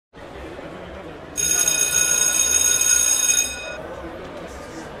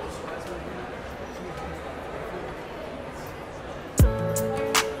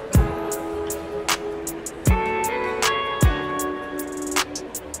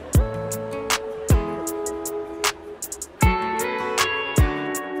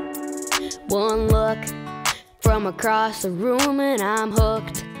One look from across the room and I'm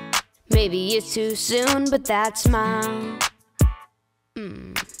hooked. Maybe it's too soon, but that smile,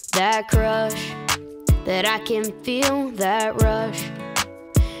 that crush that I can feel, that rush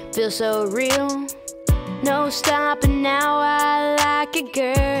feels so real. No stopping now, I like a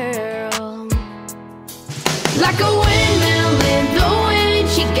girl. Like a windmill in the wind,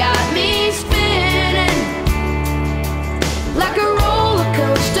 she got me spinning. Like a roller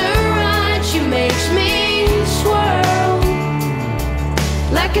coaster ride, she makes me swirl.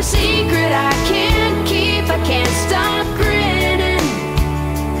 Like a secret I can't keep, I can't stop grinning.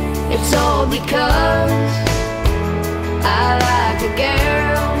 It's all because I like a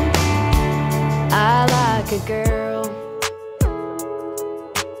girl. I like a girl.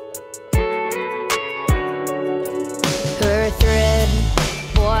 Her thread,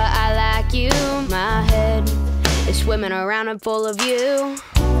 boy, I like you. My head is swimming around and full of you.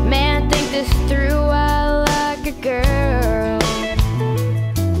 Man, think this through, I like a girl.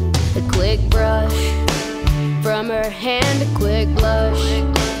 A quick brush from her hand, a quick blush.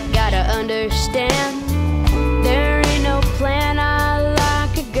 Gotta understand, there ain't no plan, I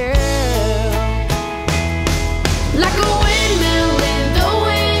like a girl. Like a windmill in the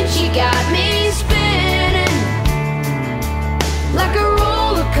wind, she got me spinning. Like a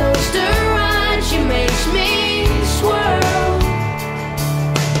roller coaster ride, she makes me swirl.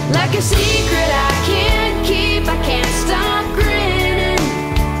 Like a secret I can't keep, I can't stop grinning.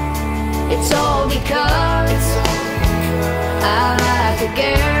 It's all because I like a girl.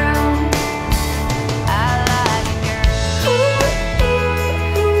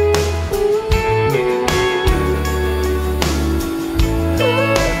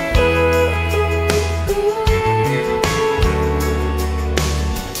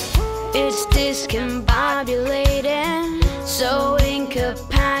 It's discombobulating, so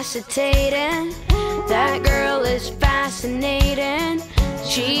incapacitating. That girl is fascinating.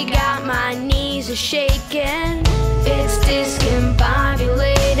 She got my knees a-shaking. It's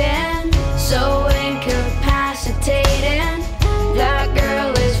discombobulating, so incapacitating. That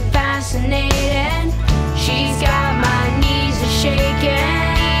girl is fascinating. She's got my knees a-shaking.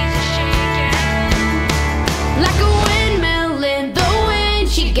 Like a windmill in the wind,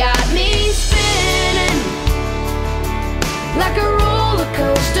 she got me spinning. Like a roller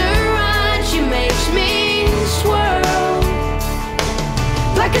coaster ride, she makes me swirl.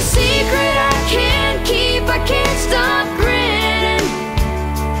 Like a secret I can't keep, I can't stop grinning.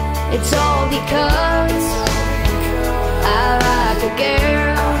 It's all because I like a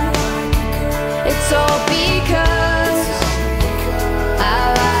girl. It's all because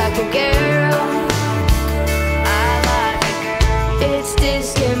I like a girl. I like a girl. It's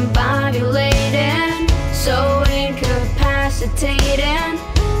discombobulating, so incapacitating.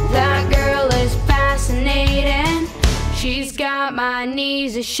 That girl is fascinating. She's got my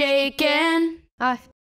knees a-shaking.